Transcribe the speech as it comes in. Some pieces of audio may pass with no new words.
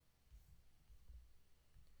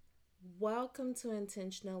Welcome to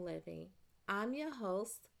Intentional Living. I'm your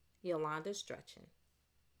host, Yolanda Stretchin.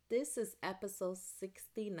 This is episode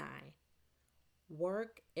 69,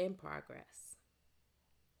 Work in Progress.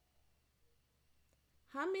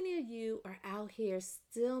 How many of you are out here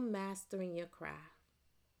still mastering your craft,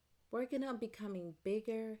 working on becoming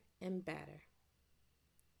bigger and better?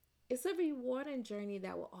 It's a rewarding journey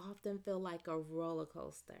that will often feel like a roller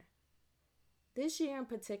coaster. This year in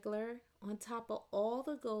particular, on top of all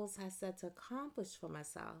the goals I set to accomplish for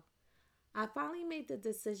myself, I finally made the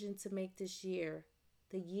decision to make this year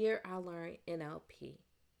the year I learned NLP,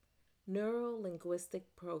 Neuro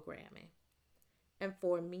Linguistic Programming. And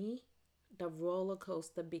for me, the roller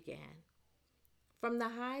coaster began. From the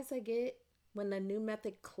highs I get when the new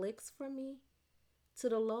method clicks for me, to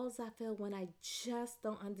the lows I feel when I just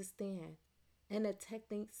don't understand and the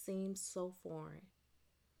technique seems so foreign.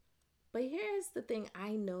 But here's the thing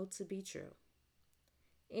I know to be true.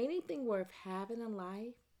 Anything worth having in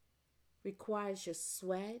life requires your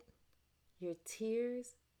sweat, your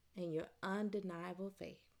tears, and your undeniable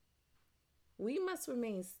faith. We must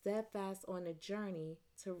remain steadfast on the journey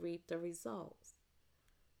to reap the results.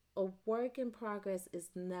 A work in progress is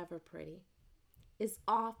never pretty. It's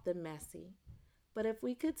often messy. But if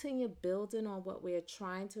we continue building on what we are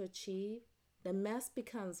trying to achieve, the mess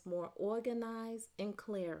becomes more organized and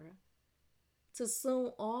clearer. To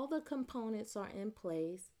soon all the components are in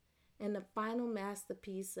place and the final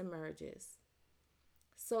masterpiece emerges.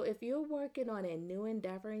 So if you're working on a new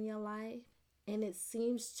endeavor in your life and it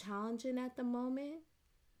seems challenging at the moment,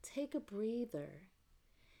 take a breather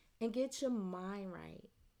and get your mind right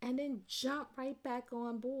and then jump right back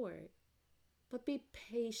on board. But be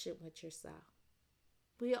patient with yourself.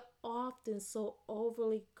 We are often so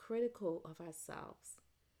overly critical of ourselves,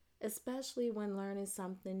 especially when learning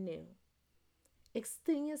something new.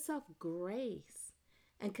 Extend yourself grace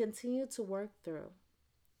and continue to work through.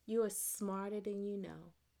 You are smarter than you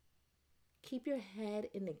know. Keep your head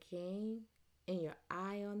in the game and your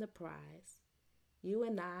eye on the prize. You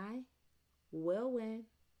and I will win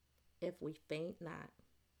if we faint not.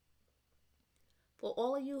 For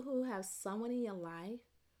all of you who have someone in your life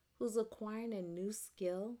who's acquiring a new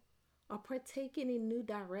skill or partaking in new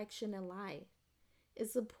direction in life,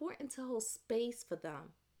 it's important to hold space for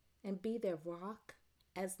them and be their rock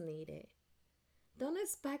as needed. Don't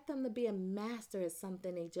expect them to be a master at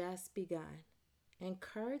something they just begun.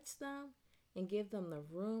 Encourage them and give them the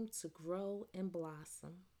room to grow and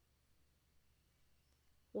blossom.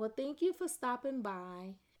 Well, thank you for stopping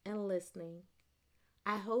by and listening.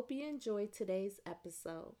 I hope you enjoyed today's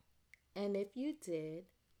episode. And if you did,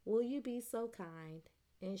 will you be so kind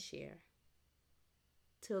and share?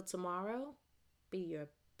 Till tomorrow, be your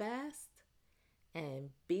best and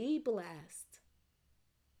be blessed.